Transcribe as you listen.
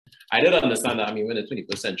I did understand that. I mean, we're in the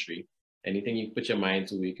 21st century, anything you put your mind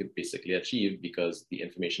to, you could basically achieve because the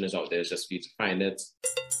information is out there. It's just for you to find it.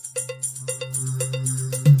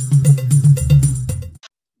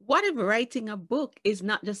 What if writing a book is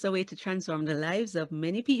not just a way to transform the lives of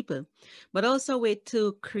many people, but also a way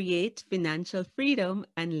to create financial freedom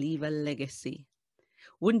and leave a legacy?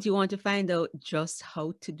 Wouldn't you want to find out just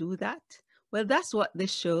how to do that? Well, that's what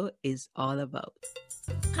this show is all about.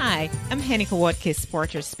 Hi, I'm Hennika Watkis,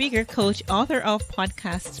 Porter, speaker, coach, author of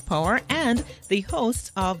Podcast Power, and the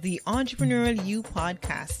host of the Entrepreneurial You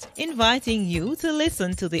podcast, inviting you to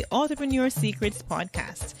listen to the Entrepreneur Secrets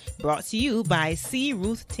podcast, brought to you by C.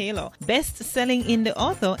 Ruth Taylor, best-selling indie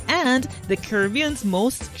author and the Caribbean's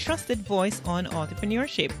most trusted voice on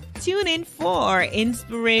entrepreneurship. Tune in for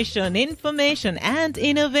inspiration, information, and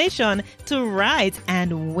innovation to write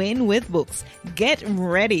and win with books. Get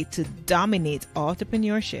ready to dominate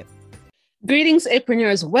entrepreneurship. Greetings,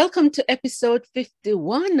 entrepreneurs. Welcome to episode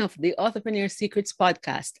 51 of the Entrepreneur Secrets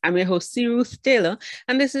podcast. I'm your host, C. Ruth Taylor,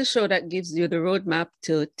 and this is a show that gives you the roadmap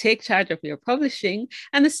to take charge of your publishing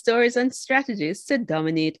and the stories and strategies to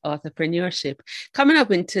dominate entrepreneurship. Coming up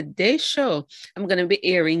in today's show, I'm going to be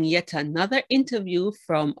airing yet another interview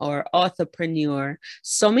from our Entrepreneur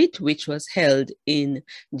Summit, which was held in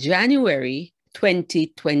January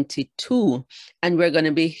 2022. And we're going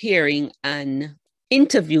to be hearing an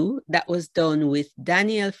interview that was done with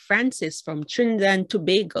Daniel Francis from Trinidad and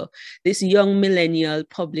Tobago. This young millennial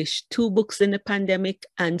published 2 books in the pandemic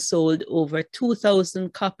and sold over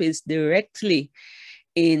 2,000 copies directly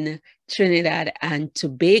in Trinidad and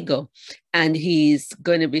Tobago. And he's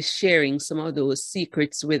going to be sharing some of those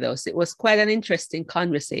secrets with us. It was quite an interesting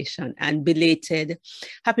conversation, and belated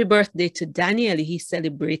happy birthday to Daniel. He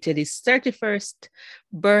celebrated his 31st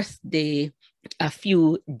birthday a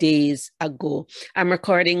few days ago. I'm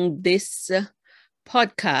recording this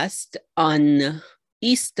podcast on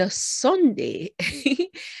Easter Sunday.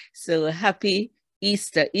 So happy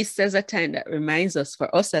Easter. Easter is a time that reminds us,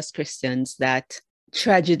 for us as Christians, that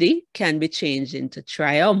tragedy can be changed into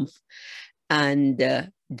triumph,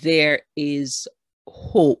 and there is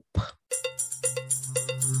hope.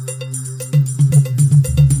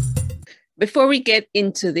 Before we get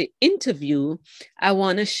into the interview, I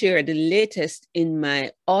want to share the latest in my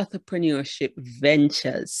entrepreneurship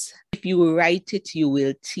ventures. If you write it, you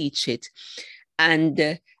will teach it.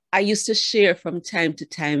 And I used to share from time to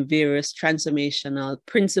time various transformational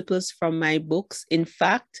principles from my books. In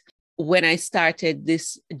fact, when I started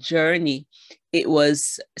this journey, it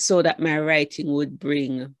was so that my writing would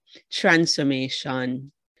bring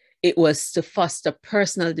transformation. It was to foster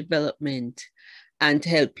personal development and to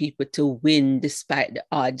help people to win despite the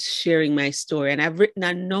odds, sharing my story. And I've written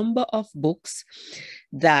a number of books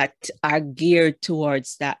that are geared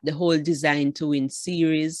towards that. The whole Design to Win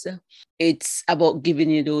series, it's about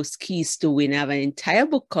giving you those keys to win. I have an entire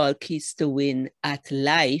book called Keys to Win at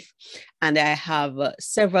Life. And I have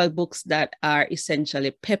several books that are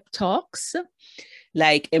essentially pep talks,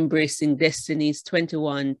 like Embracing Destiny's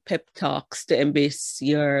 21 Pep Talks to embrace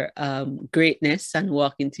your greatness and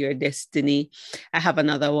walk into your destiny. I have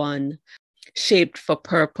another one, Shaped for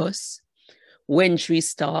Purpose, When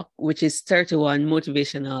Trees Talk, which is 31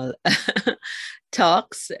 motivational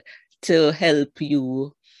talks to help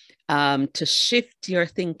you to shift your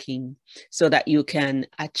thinking so that you can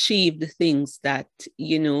achieve the things that,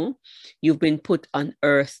 you've been put on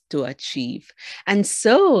earth to achieve. And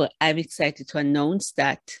so I'm excited to announce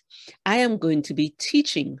that I am going to be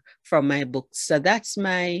teaching from my books. So that's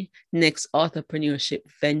my next entrepreneurship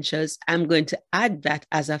ventures. I'm going to add that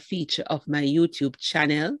as a feature of my YouTube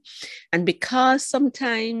channel. And because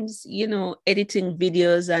sometimes, editing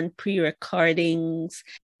videos and pre-recordings,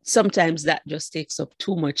 sometimes that just takes up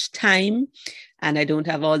too much time and I don't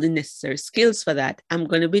have all the necessary skills for that. I'm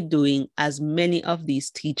going to be doing as many of these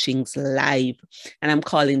teachings live, and I'm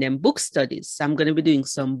calling them book studies. So I'm going to be doing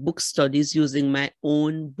some book studies using my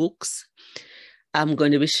own books. I'm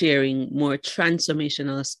going to be sharing more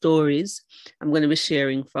transformational stories. I'm going to be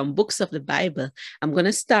sharing from books of the Bible. I'm going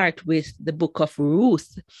to start with the book of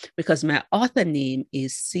Ruth because my author name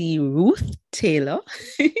is C. Ruth Taylor.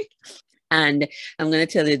 And I'm going to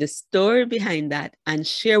tell you the story behind that and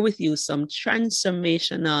share with you some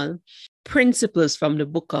transformational principles from the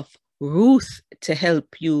book of Ruth to help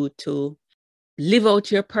you to live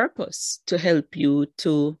out your purpose, to help you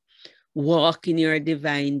to walk in your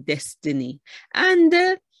divine destiny. And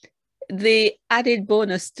the added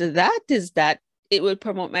bonus to that is that it will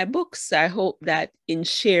promote my books. I hope that in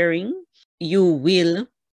sharing, you will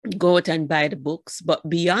go out and buy the books. But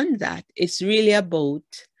beyond that, it's really about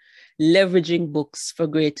leveraging books for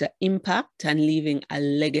greater impact and leaving a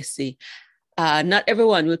legacy. Not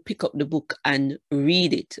everyone will pick up the book and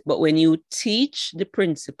read it, but when you teach the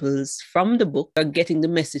principles from the book, you're getting the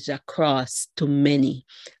message across to many.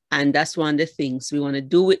 And that's one of the things we want to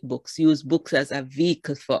do with books, use books as a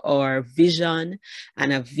vehicle for our vision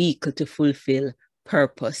and a vehicle to fulfill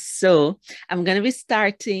purpose. So I'm going to be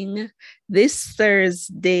starting this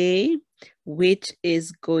Thursday, which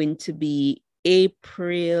is going to be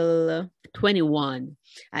April 21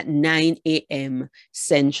 at 9 a.m.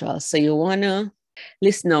 Central. So you want to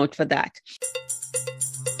listen out for that.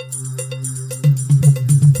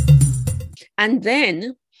 And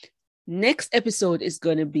then next episode is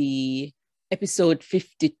going to be episode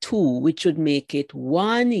 52, which would make it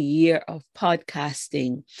 1 year of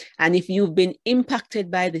podcasting. And if you've been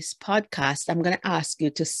impacted by this podcast, I'm going to ask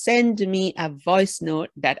you to send me a voice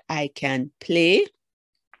note that I can play.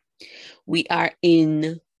 We are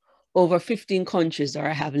in over 15 countries, or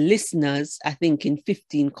I have listeners, I think, in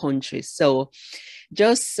 15 countries. So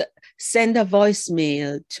just send a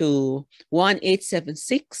voicemail to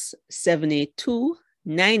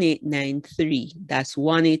 1-876-782-9893. That's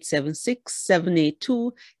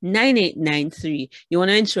 1-876-782-9893. You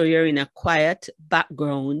want to ensure you're in a quiet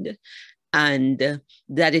background and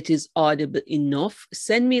that it is audible enough.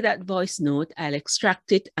 Send me that voice note. I'll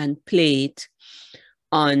extract it and play it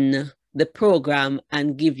on the program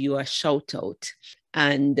and give you a shout out.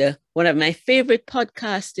 And one of my favorite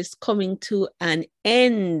podcasts is coming to an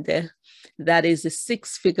end. That is the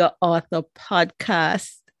Six Figure Author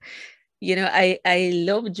Podcast. You know, I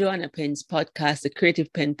love Joanna Penn's podcast, the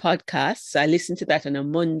Creative Pen Podcast. So I listen to that on a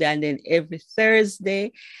Monday, and then every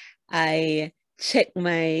Thursday I check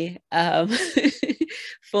my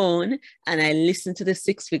phone and I listen to the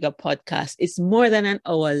Six Figure Podcast. It's more than an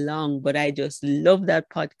hour long, but I just love that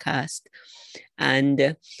podcast.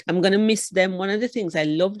 And I'm going to miss them. One of the things I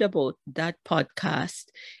loved about that podcast,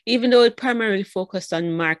 even though it primarily focused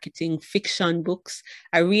on marketing fiction books,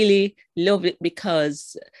 I really love it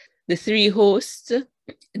because the three hosts,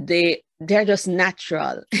 they're just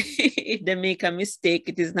natural. If they make a mistake,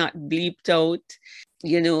 it is not bleeped out.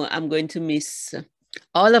 You know, I'm going to miss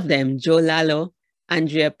all of them, Joe Lalo,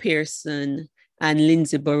 Andrea Pearson, and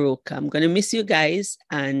Lindsay Baroka. I'm going to miss you guys,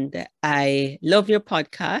 and I love your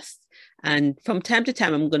podcast. And from time to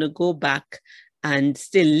time, I'm going to go back and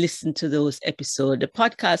still listen to those episodes. The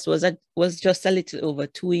podcast was just a little over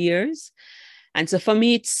 2 years. And so for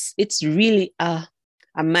me, it's really a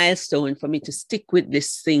milestone for me to stick with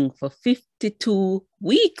this thing for 52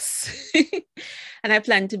 weeks. And I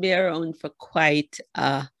plan to be around for quite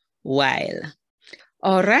a while.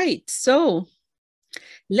 All right, so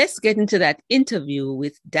let's get into that interview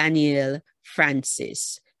with Danielle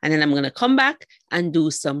Francis. And then I'm going to come back and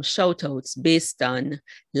do some shout outs based on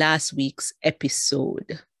last week's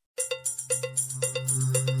episode.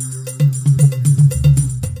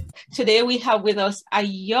 Today we have with us a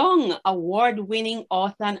young award-winning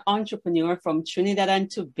author and entrepreneur from Trinidad and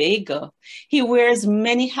Tobago. He wears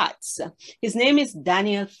many hats. His name is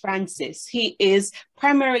Danielle Francis. He is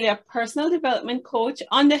primarily a personal development coach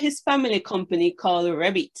under his family company called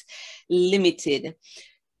Rebit Limited.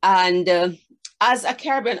 And as a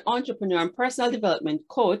Caribbean entrepreneur and personal development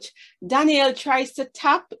coach, Danielle tries to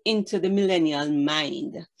tap into the millennial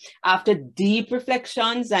mind. After deep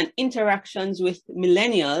reflections and interactions with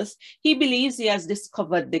millennials, he believes he has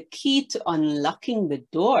discovered the key to unlocking the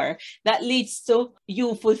door that leads to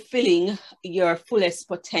you fulfilling your fullest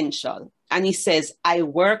potential. And he says, I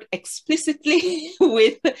work explicitly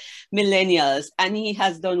with millennials, and he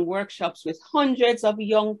has done workshops with hundreds of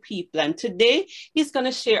young people. And today he's going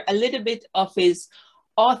to share a little bit of his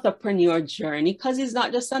authorpreneur journey, because he's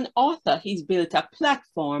not just an author. He's built a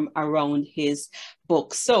platform around his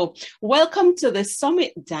book. So welcome to the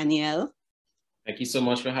summit, Danielle. Thank you so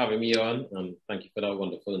much for having me on. And thank you for that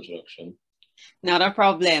wonderful introduction. Not a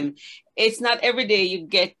problem. It's not every day you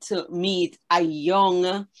get to meet a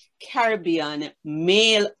young Caribbean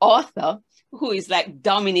male author who is like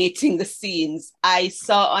dominating the scenes. I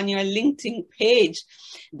saw on your LinkedIn page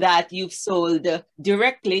that you've sold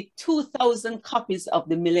directly 2,000 copies of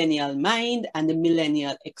The Millennial Mind and The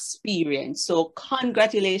Millennial Experience. So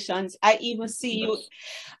congratulations. I even see you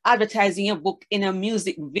advertising your book in a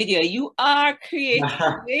music video. You are creating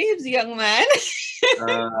waves, young man.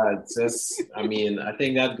 I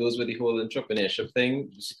think that goes with the whole entrepreneurship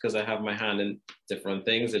thing. Just because I have my hand in different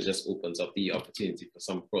things, it just opens up the opportunity for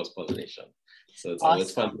some cross-pollination. So it's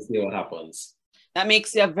always fun to see what happens. That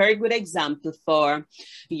makes you a very good example for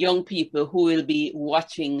young people who will be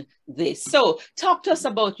watching this. So talk to us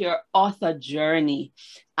about your author journey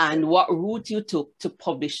and what route you took to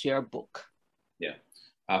publish your book. Yeah.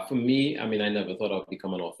 For me, I mean, I never thought I'd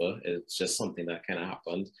become an author. It's just something that kind of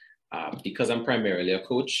happened. Because I'm primarily a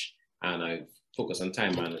coach and I focus on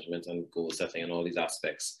time management and goal setting and all these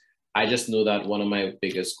aspects. I just know that one of my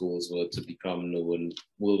biggest goals were to become known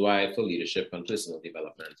worldwide for leadership and personal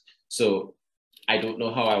development. So I don't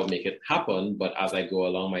know how I will make it happen, but as I go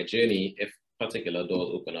along my journey, if particular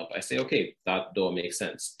doors open up, I say, okay, that door makes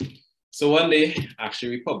sense. So one day,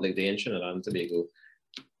 actually Republic Day in Trinidad and Tobago,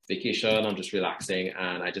 vacation, I'm just relaxing.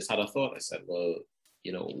 And I just had a thought. I said, well,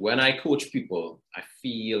 you know, when I coach people, I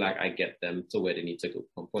feel like I get them to where they need to go.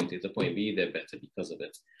 From point A to point B, they're better because of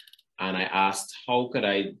it. And I asked, how could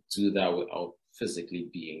I do that without physically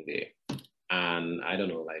being there? And I don't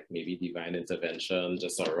know, like maybe divine intervention,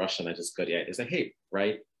 just a rush. And I just got the idea. I said, hey,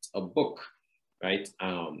 write a book, right?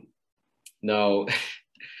 Now,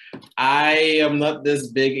 I am not this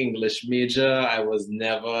big English major. I was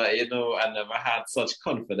never, you know, I never had such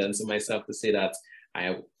confidence in myself to say that I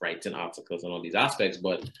am writing articles and all these aspects,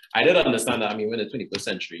 but I did understand that, I mean, we're in the 21st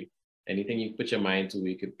century, anything you put your mind to,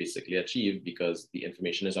 you could basically achieve because the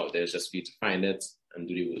information is out there. It's just for you to find it and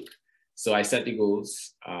do the work. So I set the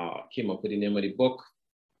goals, came up with the name of the book,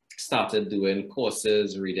 started doing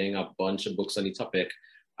courses, reading a bunch of books on the topic.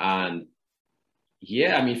 And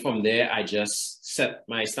yeah, I mean, from there, I just set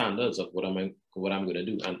my standards of what I'm going to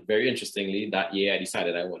do. And very interestingly, that year I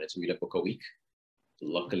decided I wanted to read a book a week.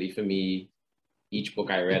 Luckily for me, each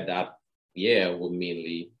book I read that year were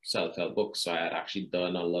mainly self-help books. So I had actually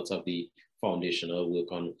done a lot of the foundational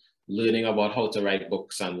work on learning about how to write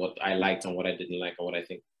books and what I liked and what I didn't like and what I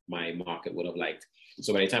think my market would have liked.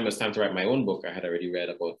 So by the time it was time to write my own book, I had already read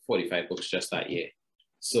about 45 books just that year.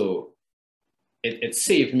 So it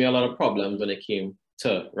saved me a lot of problems when it came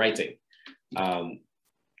to writing.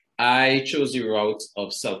 I chose the route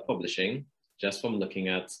of self-publishing just from looking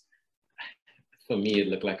at, for me, it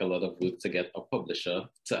looked like a lot of work to get a publisher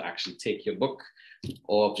to actually take your book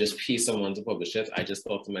or just pay someone to publish it. I just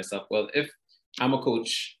thought to myself, well, if I'm a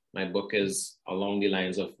coach, my book is along the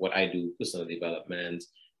lines of what I do, personal development,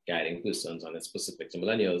 guiding persons, and it's specific to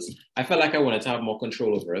millennials. I felt like I wanted to have more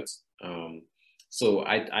control over it. So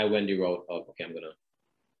I went the route of, okay, I'm going to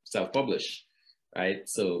self-publish, right?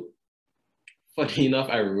 So funny enough,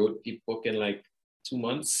 I wrote the book in like 2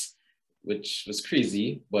 months, which was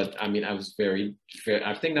crazy. But I mean, I was very,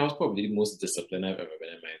 I think that was probably the most disciplined I've ever been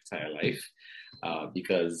in my entire life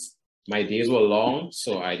because my days were long.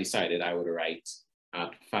 So I decided I would write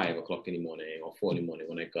at 5 o'clock in the morning or 4 in the morning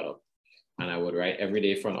when I got up. And I would write every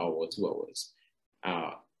day for an hour or 2 hours.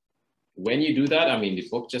 When you do that, I mean, the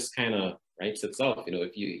book just kind of writes itself. You know,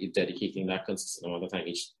 if you're dedicating that consistent amount of time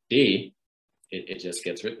each day, it just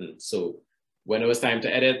gets written. So when it was time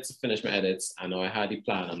to edit, finish my edits, I know I had the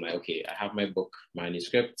plan. I'm like, okay, I have my book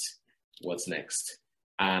manuscript. What's next?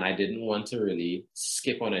 And I didn't want to really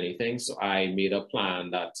skip on anything. So I made a plan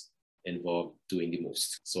that involved doing the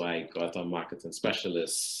most. So I got a marketing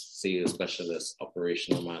specialist, sales specialist,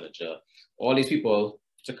 operational manager, all these people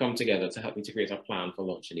to come together to help me to create a plan for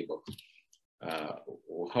launching the book.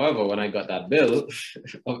 However, when I got that bill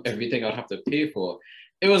of everything I'd have to pay for,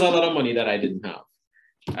 it was a lot of money that I didn't have.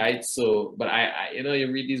 Right. So, but I you know,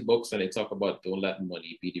 you read these books and they talk about don't let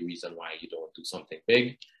money be the reason why you don't do something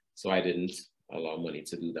big. So I didn't allow money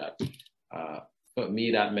to do that. For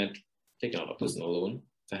me, that meant taking out a personal loan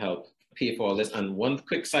to help pay for all this. And one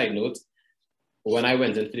quick side note, when I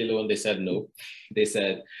went in for the loan, they said no. They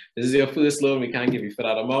said, this is your first loan, we can't give you for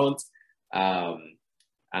that amount. And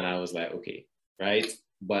I was like, okay, right.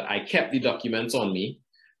 But I kept the documents on me.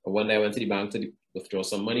 But when I went to the bank to withdrew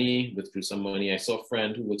some money. I saw a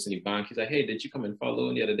friend who works in the bank. He's like, hey, did you come and follow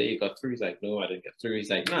loan the other day? You got through? He's like, no, I didn't get through. He's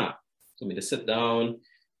like, nah. Told me to sit down,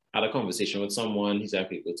 had a conversation with someone. He's like,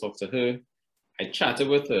 okay, go talk to her. I chatted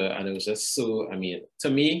with her and it was just so, I mean, to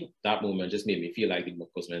me, that moment just made me feel like the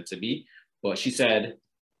book was meant to be. But she said,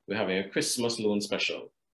 we're having a Christmas loan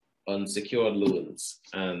special, unsecured loans.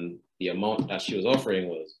 And the amount that she was offering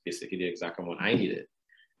was basically the exact amount I needed.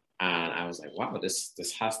 And I was like, wow, this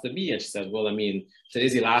has to be. And she said, well, I mean,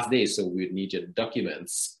 today's the last day, so we'd need your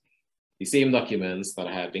documents, the same documents that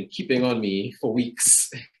I have been keeping on me for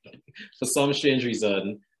weeks for some strange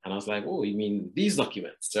reason. And I was like, oh, you mean these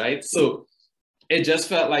documents, right? So it just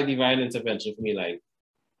felt like divine intervention for me, like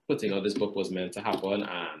putting out this book was meant to happen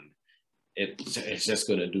and it's just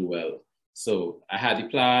going to do well. So I had the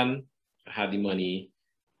plan, I had the money,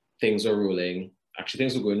 things were rolling. Actually,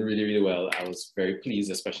 things were going really, really well. I was very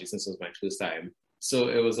pleased, especially since it was my first time. So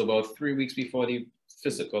it was about 3 weeks before the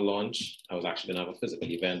physical launch. I was actually gonna have a physical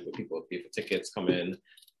event where people would pay for tickets, come in.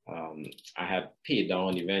 I had paid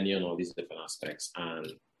down the venue and all these different aspects. And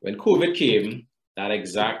when COVID came, that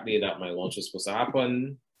exact day that my launch was supposed to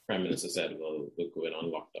happen, Prime Minister said, well, we're going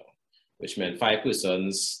on lockdown, which meant 5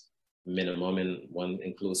 persons minimum in one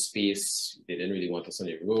enclosed space. They didn't really want us on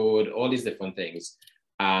the road, all these different things.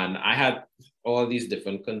 And I had all these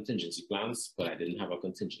different contingency plans, but I didn't have a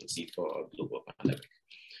contingency for a global pandemic.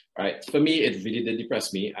 Right? For me, it really did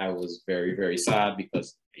depress me. I was very, very sad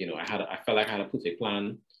because, you know, I felt like I had a perfect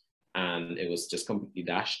plan and it was just completely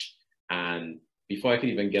dashed. And before I could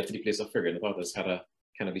even get to the place of figuring it out, I just had to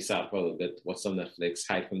kind of be sad for a little bit, watch some Netflix,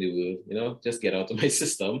 hide from the world, you know, just get out of my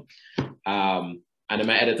system. And then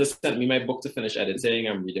my editor sent me my book to finish editing.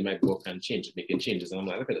 I'm reading my book and making changes. And I'm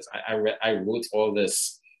like, look at this. I wrote all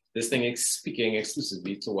this thing is speaking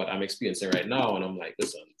exclusively to what I'm experiencing right now. And I'm like,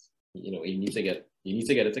 listen, you know, you need to get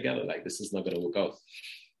it together. Like, this is not going to work out.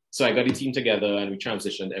 So I got the team together and we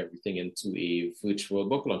transitioned everything into a virtual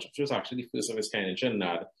book launch, which was actually the first of its kind in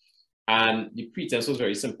Trinidad. And the pretense was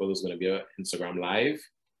very simple. It was going to be an Instagram live,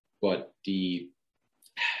 but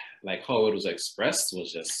like how it was expressed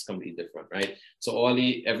was just completely different, right? So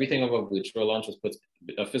everything of a virtual launch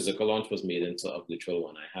a physical launch was made into a virtual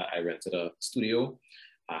one. I rented a studio.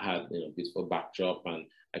 I had, you know, beautiful backdrop, and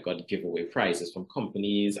I got giveaway prizes from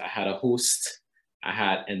companies. I had a host. I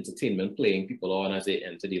had entertainment playing people on as they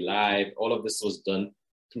enter the live. All of this was done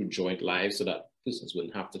through joint live so that persons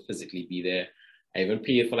wouldn't have to physically be there. I even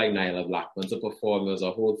paid for like Nyla Blackman to perform. It was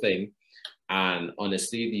a whole thing. And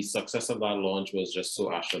honestly, the success of that launch was just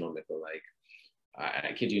so astronomical. Like,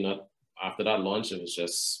 I kid you not, after that launch, it was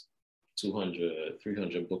just 200,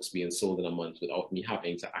 300 books being sold in a month without me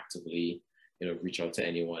having to actively, you know, reach out to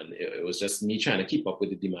anyone. It was just me trying to keep up with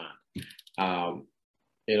the demand.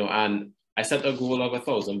 You know, and I set a goal of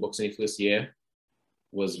 1,000 books in the first year.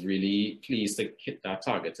 Was really pleased to hit that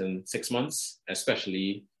target in 6 months,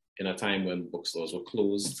 especially in a time when bookstores were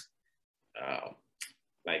closed.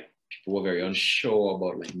 Like, people were very unsure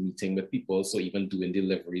about like meeting with people. So even doing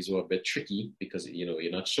deliveries were a bit tricky because, you know,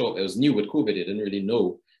 you're not sure. It was new with COVID. You didn't really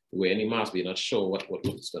know where any masks, but you're not sure what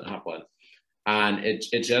was going to happen. And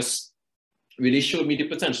it just really showed me the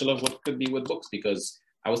potential of what could be with books, because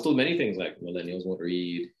I was told many things like millennials won't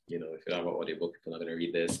read, you know, if you have an audiobook, people are not going to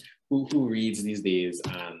read this. Who reads these days?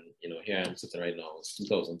 And, you know, here I am sitting right now,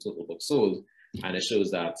 2,000 total books sold. And it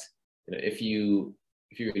shows that, you know, if you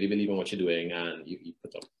really believe in what you're doing and you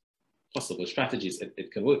put up possible strategies,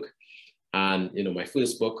 it can work. And, you know, my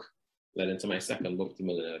first book led into my second book, The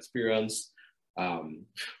Millennial Experience,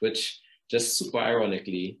 which just super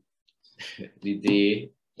ironically, the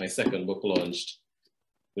day my second book launched,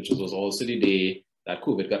 which was also the day that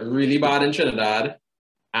COVID got really bad in Trinidad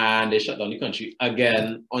and they shut down the country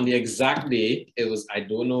again on the exact day. It was, I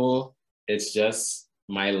don't know, it's just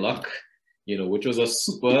my luck, you know, which was a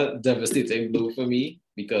super devastating blow for me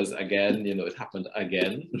because, again, you know, it happened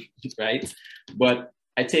again, right? But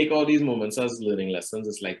I take all these moments as learning lessons.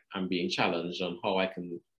 It's like I'm being challenged on how I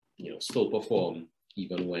can, you know, still perform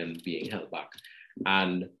even when being held back.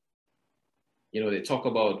 And, you know, they talk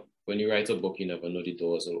about when you write a book, you never know the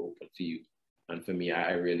doors will open for you. And for me,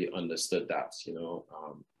 I really understood that, you know.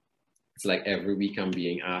 It's like every week I'm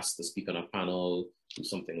being asked to speak on a panel, do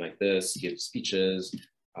something like this, give speeches.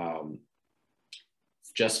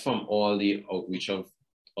 Just from all the outreach of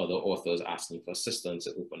other authors asking for assistance,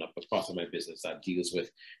 it opened up a part of my business that deals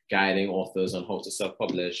with guiding authors on how to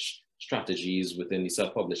self-publish, strategies within the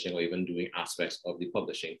self-publishing, or even doing aspects of the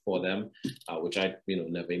publishing for them, which I, you know,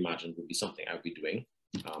 never imagined would be something I'd be doing.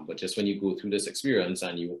 But just when you go through this experience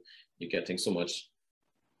and you're getting so much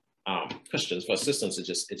questions for assistance, it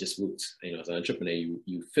just worked. You know, as an entrepreneur,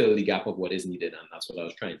 you fill the gap of what is needed, and that's what I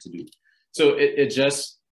was trying to do. So it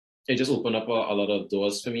just opened up a lot of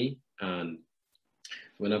doors for me. And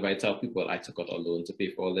whenever I tell people I took out a loan to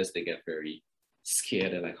pay for all this, they get very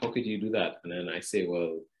scared. They're like, how could you do that? And then I say,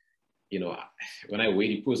 well, you know, when I weigh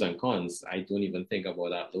the pros and cons, I don't even think about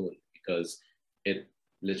that loan because it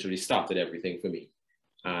literally started everything for me.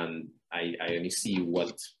 And I only see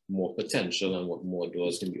what more potential and what more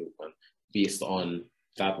doors can be open based on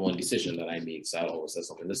that one decision that I made. So I always say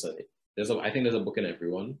something, listen, I think there's a book in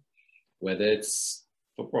everyone, whether it's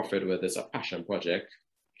for profit, whether it's a passion project,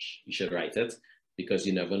 you should write it, because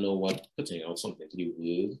you never know what putting out something to the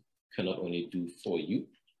world can not only do for you,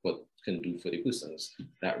 but can do for the persons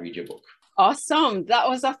that read your book. Awesome. That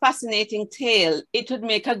was a fascinating tale. It would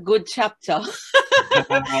make a good chapter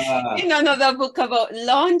in another book about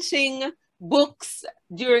launching books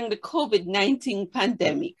during the COVID-19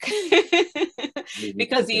 pandemic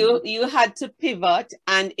because you had to pivot,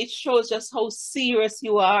 and it shows just how serious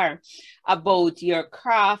you are about your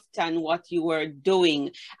craft and what you were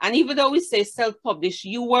doing. And even though we say self-published,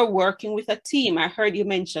 you were working with a team. I heard you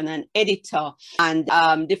mention an editor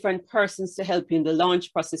and different persons to help you in the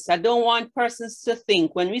launch process. I don't want persons to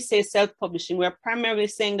think when we say self-publishing, we're primarily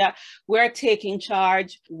saying that we're taking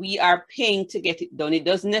charge, we are paying to get it done. It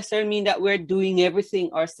doesn't necessarily mean that we're doing everything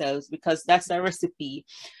ourselves, because that's a recipe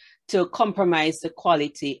to compromise the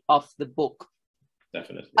quality of the book.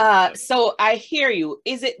 Definitely. So I hear you.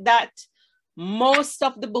 Is it that most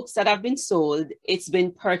of the books that have been sold, it's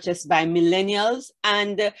been purchased by millennials?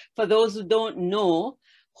 And for those who don't know,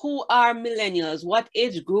 who are millennials? What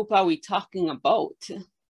age group are we talking about?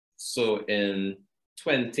 So in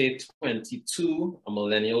 2022, a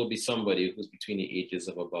millennial will be somebody who's between the ages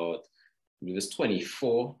of about, I believe it's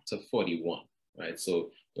 24 to 41, right? So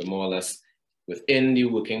we're more or less within the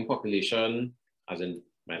working population, as in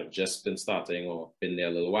might have just been starting or been there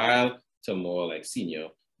a little while, to more like senior,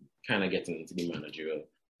 kind of getting into the managerial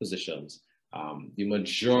positions. The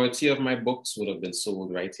majority of my books would have been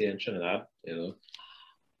sold right here in Trinidad, you know,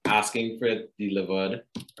 asking for it delivered,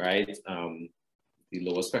 right? The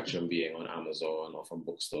lower spectrum being on Amazon or from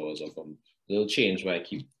bookstores or from little change where I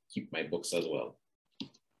keep my books as well.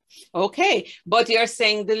 Okay, but you're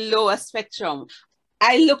saying the lower spectrum.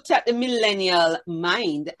 I looked at the Millennial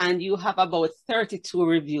Mind and you have about 32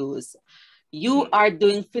 reviews. You are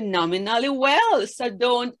doing phenomenally well, so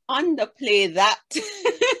don't underplay that.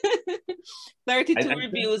 32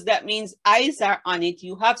 reviews, that means eyes are on it.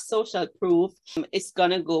 You have social proof. It's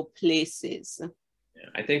gonna go places. Yeah,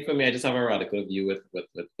 I think for me, I just have a radical view with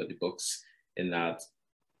the books, in that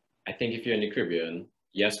I think if you're in the Caribbean,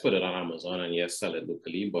 yes, put it on Amazon and yes, sell it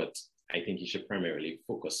locally, but I think you should primarily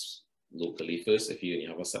focus locally first if you only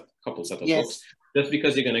have a couple set of books, just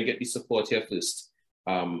because you're going to get the support here first.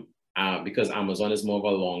 Because Amazon is more of a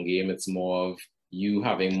long game. It's more of you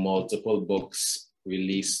having multiple books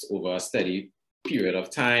released over a steady period of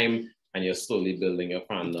time, and you're slowly building your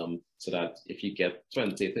fandom so that if you get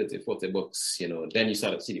 20, 30, 40 books, you know, then you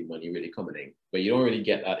start to see the money really coming in. But you don't really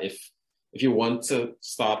get that if you want to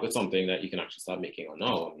start with something that you can actually start making on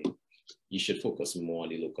now. I mean, you should focus more on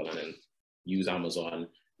the local and then use Amazon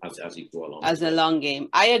as you go along. As a long game.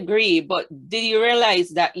 I agree, but did you realize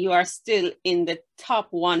that you are still in the top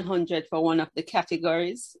 100 for one of the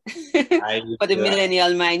categories for the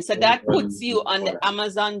Millennial Mind? So that puts you on the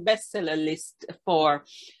Amazon bestseller list for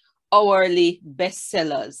hourly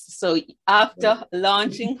bestsellers. So after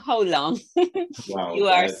launching how long? Wow, you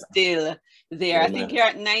are still there. I think you're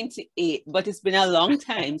at 98, but it's been a long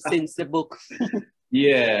time since the book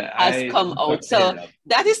has come out. So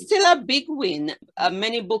that is still a big win.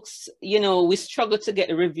 Many books, you know, we struggle to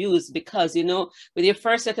get reviews because, you know, with your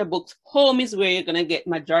first set of books, home is where you're going to get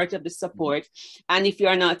majority of the support. And if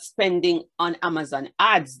you're not spending on Amazon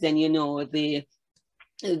ads, then, you know,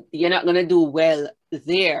 you're not going to do well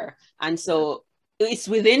there. And so it's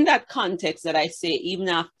within that context that I say, even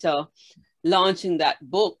after launching that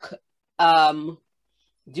book,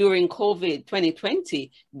 during COVID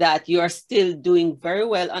 2020, that you're still doing very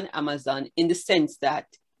well on Amazon, in the sense that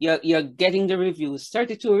you're getting the reviews.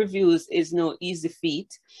 32 reviews is no easy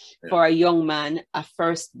feat for a young man, a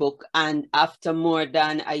first book. And after more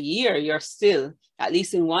than a year, you're still, at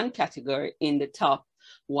least in one category, in the top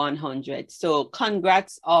 100. So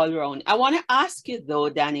congrats all around. I want to ask you though,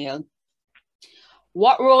 Daniel,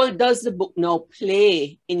 what role does the book now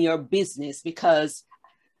play in your business? Because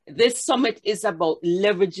this summit is about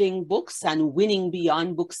leveraging books and winning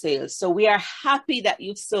beyond book sales. So we are happy that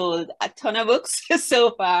you've sold a ton of books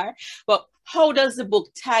so far, but how does the book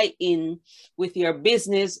tie in with your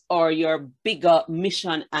business or your bigger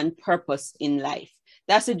mission and purpose in life?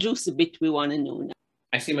 That's a juicy bit we want to know now.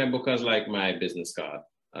 I see my book as like my business card,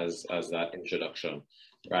 as that introduction,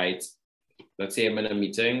 right? Let's say I'm in a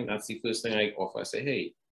meeting, that's the first thing I offer. I say,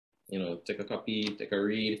 hey, you know, take a copy, take a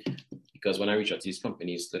read. Because when I reach out to these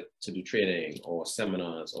companies to do training or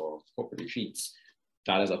seminars or corporate retreats,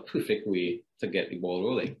 that is a perfect way to get the ball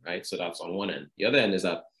rolling, right? So that's on one end. The other end is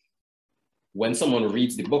that when someone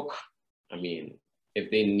reads the book, I mean,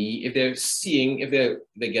 if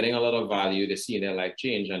they're getting a lot of value, they're seeing their life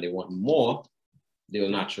change and they want more, they'll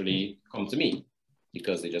naturally come to me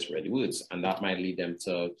because they just read the words. And that might lead them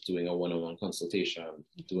to doing a one-on-one consultation,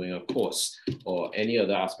 doing a course, or any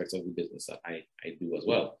other aspects of the business that I do as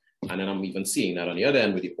well. And then I'm even seeing that on the other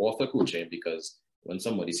end with the author coaching, because when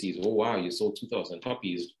somebody sees, oh, wow, you sold 2,000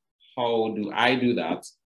 copies, how do I do that?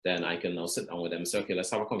 Then I can now sit down with them and say, okay,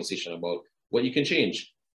 let's have a conversation about what you can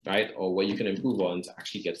change. right? Or what you can improve on to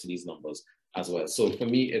actually get to these numbers as well. So for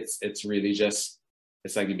me, it's really just,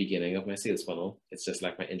 it's like the beginning of my sales funnel. It's just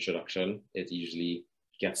like my introduction. It usually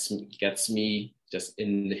gets me just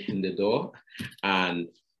in the door. And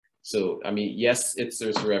so, I mean, yes, it's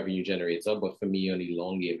a revenue generator, but for me on the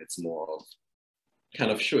long game, it's more of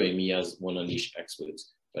kind of showing me as one of niche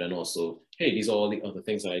experts, but then also, hey, these are all the other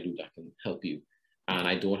things that I do that can help you. And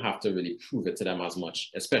I don't have to really prove it to them as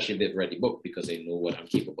much, especially if they've read the book, because they know what I'm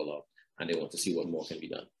capable of and they want to see what more can be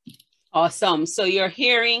done. Awesome. So you're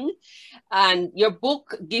hearing, and your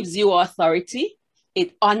book gives you authority.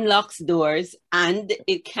 It unlocks doors, and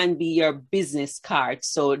it can be your business card.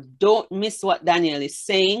 So don't miss what Daniel is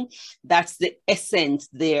saying. That's the essence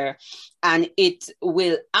there. And it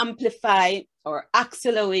will amplify or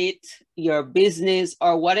accelerate your business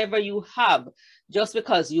or whatever you have, just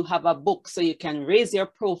because you have a book, so you can raise your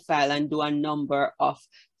profile and do a number of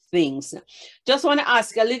things. Just want to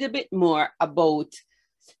ask a little bit more about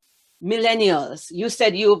millennials. You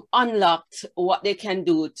said you've unlocked what they can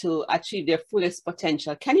do to achieve their fullest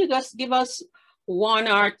potential. Can you just give us one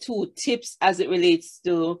or two tips as it relates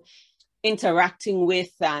to interacting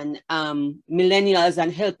with and millennials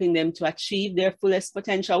and helping them to achieve their fullest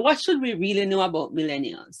potential? What should we really know about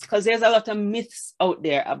millennials? Because there's a lot of myths out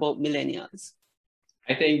there about millennials.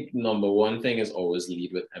 I think number one thing is always lead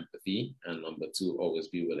with empathy, and number two, always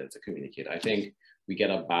be willing to communicate. I think we get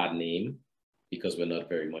a bad name because we're not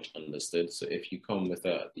very much understood. So if you come with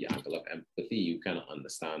the angle of empathy, you kind of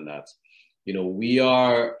understand that, you know, we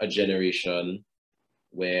are a generation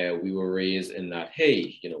where we were raised in that,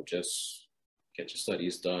 hey, you know, just get your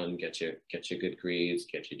studies done, get your good grades,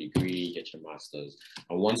 get your degree, get your master's.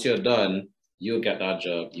 And once you're done, you'll get that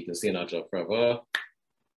job. You can stay in that job forever,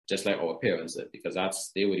 just like our parents did, because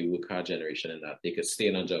they were the work hard generation, in that they could stay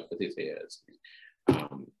in a job for 30 years,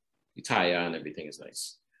 retire, and everything is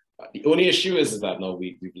nice. The only issue is that now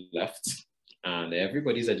we've left and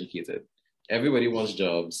everybody's educated. Everybody wants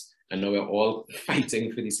jobs, and now we're all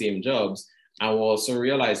fighting for the same jobs. And we're also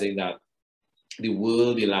realizing that the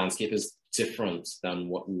world, the landscape is different than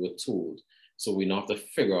what we were told. So we now have to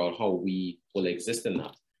figure out how we will exist in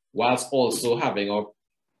that, whilst also having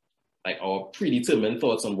our predetermined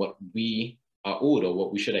thoughts on what we are owed or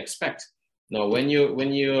what we should expect. Now, when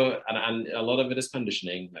you're, and a lot of it is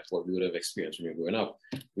conditioning, like what we would have experienced when we were growing up.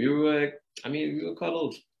 We were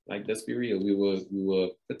cuddled, like, let's be real. We were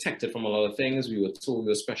protected from a lot of things. We were told we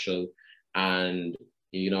were special, and,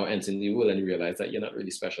 you know, entering the world and you realize that you're not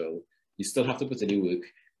really special. You still have to put in the work,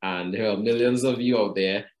 and there are millions of you out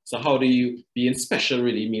there. So how do you, being special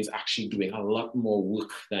really means actually doing a lot more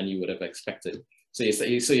work than you would have expected. So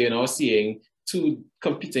you're now seeing two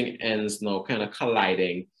competing ends now kind of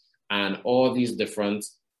colliding, and all these different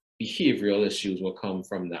behavioral issues will come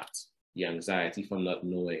from that. The anxiety from not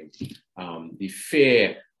knowing, the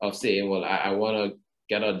fear of saying, well, I want to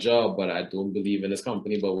get a job, but I don't believe in this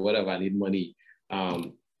company, but whatever, I need money.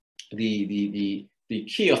 The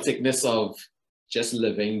chaoticness of just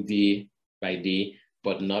living day by day,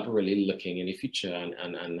 but not really looking in the future,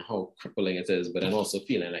 and how crippling it is, but then also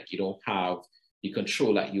feeling like you don't have the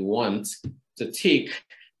control that you want to take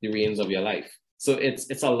the reins of your life. So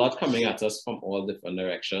it's a lot coming at us from all different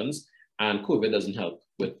directions, and COVID doesn't help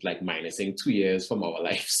with like minusing 2 years from our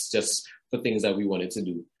lives just for things that we wanted to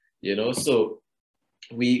do, you know? So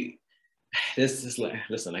this is like,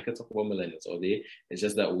 listen, I could talk about millennials all day. It's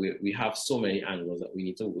just that we have so many angles that we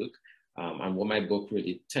need to work. And what my book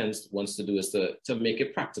really wants to do is to make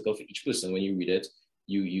it practical for each person. When you read it,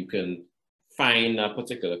 you can find a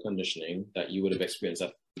particular conditioning that you would have experienced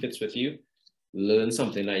that fits with you, learn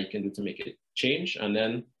something that you can do to make it change. And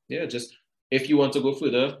then, yeah, just if you want to go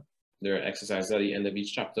further, there are exercises at the end of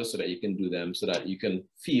each chapter so that you can do them, so that you can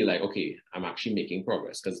feel like, okay, I'm actually making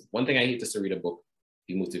progress. Because one thing I hate is to read a book,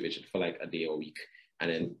 be motivated for like a day or a week, and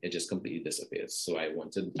then it just completely disappears. So I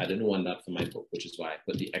didn't want that for my book, which is why I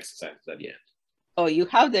put the exercises at the end. Oh, you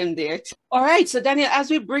have them there too. All right. So Daniel, as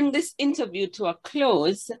we bring this interview to a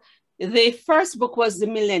close, the first book was The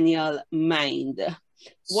Millennial Mind.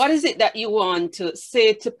 What is it that you want to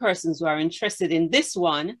say to persons who are interested in this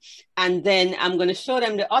one? And then I'm going to show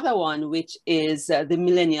them the other one, which is The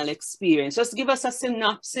Millennial Experience. Just give us a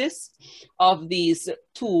synopsis of these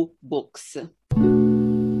two books.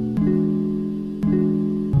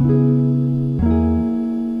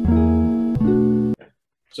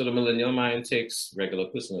 So The Millennial Mind takes regular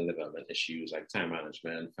personal development issues like time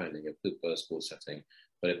management, finding your purpose, goal setting,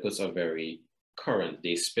 but it puts a very current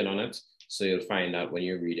day spin on it. So you'll find that when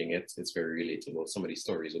you're reading it, it's very relatable. Some of these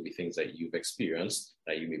stories will be things that you've experienced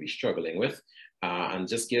that you may be struggling with, and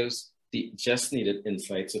just gives just needed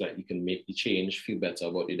insight so that you can make the change, feel better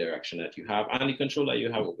about the direction that you have and the control that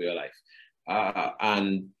you have over your life.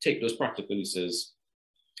 And take those practical uses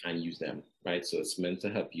and use them, right? So it's meant to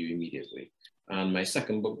help you immediately. And my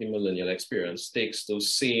second book, The Millennial Experience, takes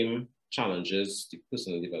those same challenges, the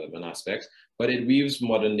personal development aspects, but it weaves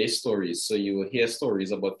modern day stories. So you will hear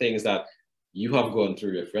stories about things that you have gone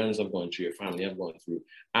through, your friends have gone through, your family have gone through,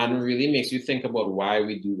 and really makes you think about why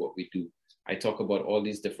we do what we do. I talk about all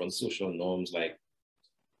these different social norms, like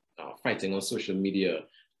fighting on social media,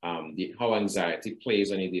 how anxiety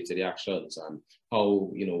plays on your day-to-day actions, and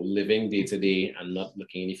how, living day-to-day and not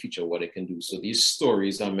looking in the future, what it can do. So these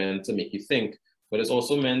stories are meant to make you think, but it's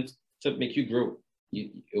also meant to make you grow.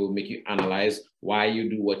 It will make you analyze why you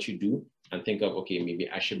do what you do and think of, okay, maybe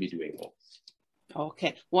I should be doing more.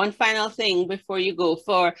 Okay. One final thing before you go.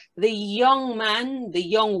 For the young man, the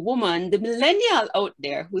young woman, the millennial out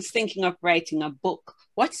there who's thinking of writing a book,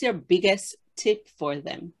 what's your biggest tip for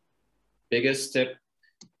them? Biggest tip,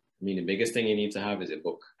 the biggest thing you need to have is a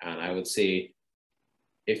book. And I would say,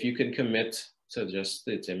 if you can commit to just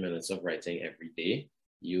 30 minutes of writing every day,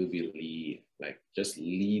 you'll be just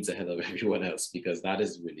leads ahead of everyone else, because that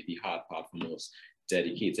is really the hard part for most.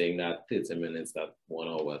 Dedicating that 30 minutes, that 1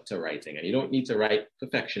 hour to writing. And you don't need to write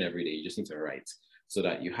perfection every day. You just need to write so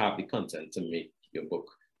that you have the content to make your book.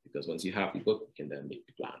 Because once you have the book, you can then make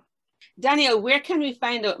the plan. Daniel, where can we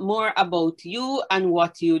find out more about you and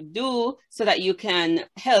what you do so that you can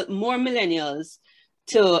help more millennials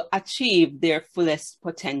to achieve their fullest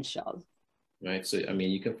potential? Right. So,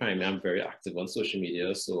 you can find me. I'm very active on social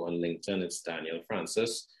media. So on LinkedIn, it's Daniel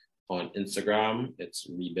Francis. On Instagram, it's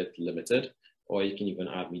Rebit Limited. Or you can even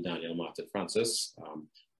add me, Daniel Martin Francis.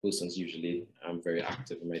 Persons usually, I'm very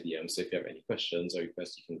active in my DMs. So if you have any questions or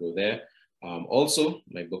requests, you can go there. Also,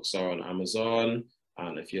 my books are on Amazon.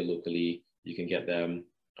 And if you're locally, you can get them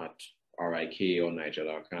at RIK or Nigel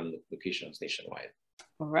Arcan locations nationwide.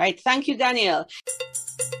 All right. Thank you, Daniel.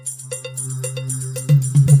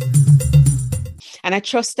 And I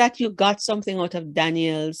trust that you got something out of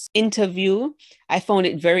Daniel's interview. I found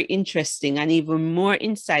it very interesting, and even more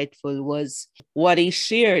insightful was what he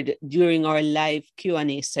shared during our live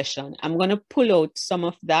Q&A session. I'm going to pull out some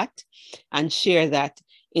of that and share that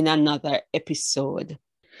in another episode.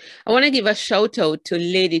 I want to give a shout out to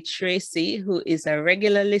Lady Tracy, who is a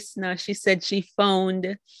regular listener. She said she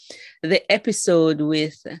found the episode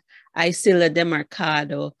with Isilda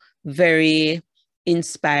Demarcado very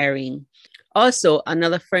inspiring. Also,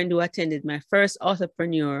 another friend who attended my first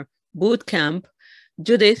Authorpreneur Bootcamp,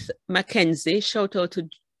 Judith Mackenzie, shout out to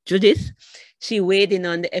Judith. She weighed in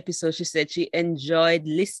on the episode. She said she enjoyed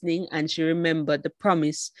listening and she remembered the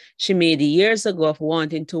promise she made years ago of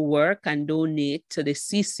wanting to work and donate to the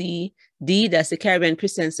CCD, that's the Caribbean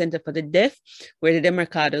Christian Center for the Deaf, where the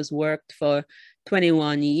Demarcados worked for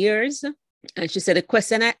 21 years. And she said, the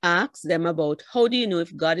question I asked them about, how do you know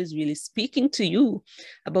if God is really speaking to you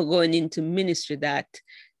about going into ministry, that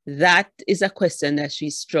is a question that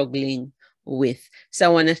she's struggling with. So I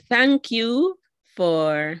want to thank you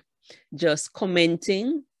for just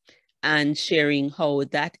commenting and sharing how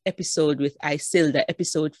that episode with Isilda,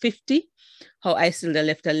 episode 50, how Isilda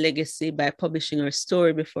left a legacy by publishing her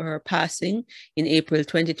story before her passing in April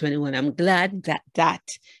 2021. I'm glad that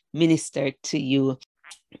ministered to you.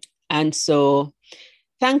 And so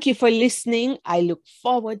thank you for listening. I look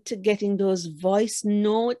forward to getting those voice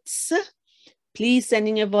notes. Please send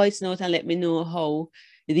in your voice note and let me know how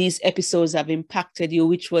these episodes have impacted you.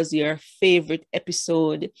 Which was your favorite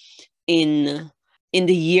episode in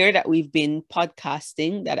the year that we've been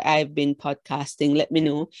podcasting, that I've been podcasting? Let me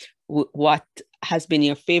know what has been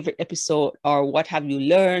your favorite episode, or what have you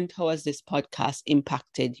learned? How has this podcast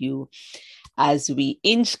impacted you? As we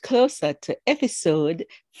inch closer to episode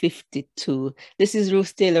 52. This is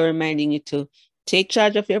Ruth Taylor reminding you to take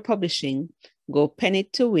charge of your publishing, go pen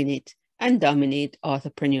it to win it, and dominate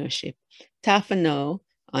authorpreneurship. Ta for now,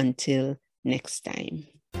 until next time.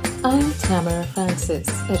 I'm Tamara Francis,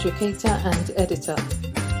 educator and editor.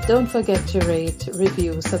 Don't forget to rate,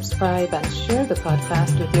 review, subscribe, and share the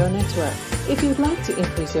podcast with your network. If you'd like to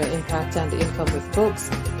increase your impact and income with books,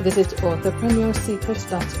 visit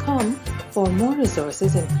authorpreneursecrets.com for more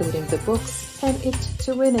resources, including the books Pen It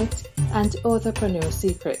to Win It and Authorpreneur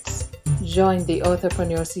Secrets. Join the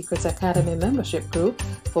Authorpreneur Secrets Academy membership group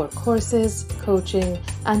for courses, coaching,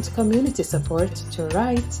 and community support to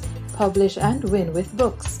write, publish, and win with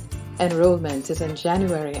books. Enrollment is in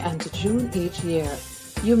January and June each year.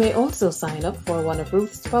 You may also sign up for one of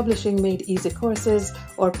Ruth's Publishing Made Easy courses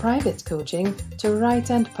or private coaching to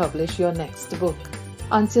write and publish your next book.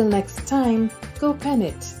 Until next time, go pen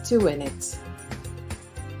it to win it.